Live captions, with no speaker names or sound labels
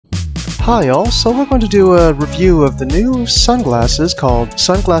Hi all, so we're going to do a review of the new sunglasses called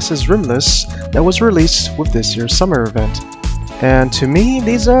Sunglasses Rimless that was released with this year's summer event. And to me,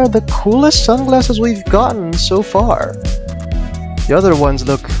 these are the coolest sunglasses we've gotten so far. The other ones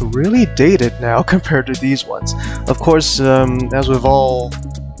look really dated now compared to these ones. Of course, as with all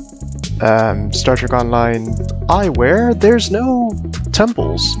Star Trek Online eyewear, there's no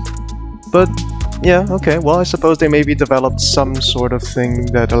temples. But yeah, okay, well I suppose they maybe developed some sort of thing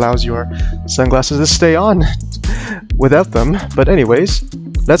that allows your sunglasses to stay on without them. But anyways,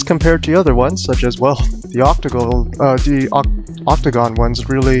 let's compare to the other ones, such as, well, the octagon ones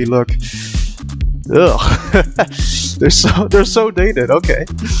really look... ugh. they're so dated, okay.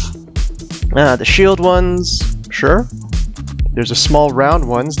 The shield ones, sure. There's a small round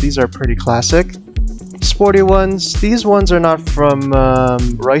ones, these are pretty classic. Sporty ones, these ones are not from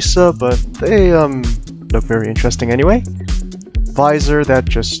Risa, but they look very interesting anyway. Visor, that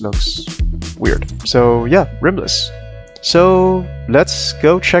just looks weird. So yeah, rimless. So let's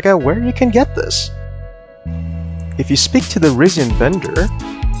go check out where you can get this. If you speak to the Rizian vendor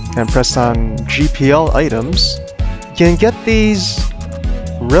and press on GPL items, you can get these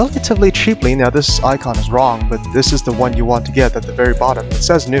relatively cheaply. Now this icon is wrong, but this is the one you want to get at the very bottom. It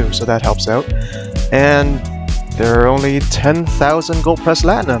says new, so that helps out. And there are only 10,000 Gold Press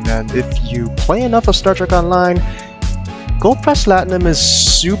Platinum, and if you play enough of Star Trek Online, Gold Press Platinum is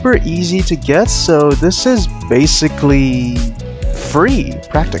super easy to get, so this is basically free,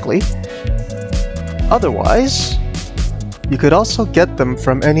 practically. Otherwise, you could also get them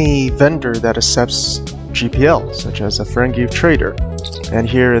from any vendor that accepts GPL, such as a Ferengi Trader. And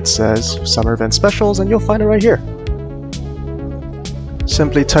here it says Summer Event Specials, and you'll find it right here.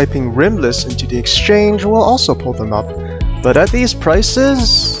 Simply typing Rimless into the exchange will also pull them up. But at these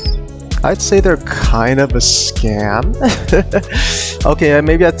prices, I'd say they're kind of a scam. Okay,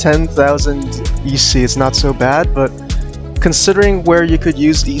 maybe at 10,000 EC it's not so bad, but considering where you could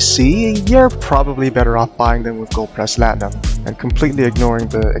use EC, you're probably better off buying them with Gold Press Platinum and completely ignoring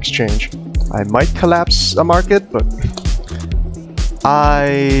the exchange. I might collapse a market, but I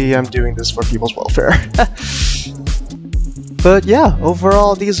am doing this for people's welfare. But yeah,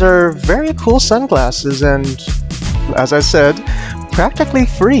 overall these are very cool sunglasses and, as I said, practically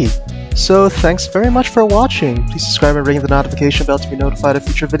free. So thanks very much for watching. Please subscribe and ring the notification bell to be notified of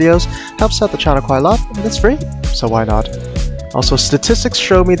future videos. Helps out the channel quite a lot, and it's free, so why not? Also, statistics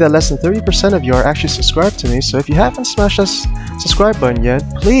show me that less than 30% of you are actually subscribed to me, so if you haven't smashed that subscribe button yet,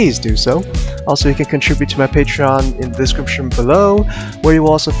 please do so. Also, you can contribute to my Patreon in the description below, where you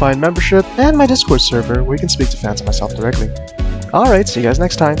will also find membership, and my Discord server, where you can speak to fans and myself directly. Alright, see you guys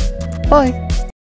next time. Bye!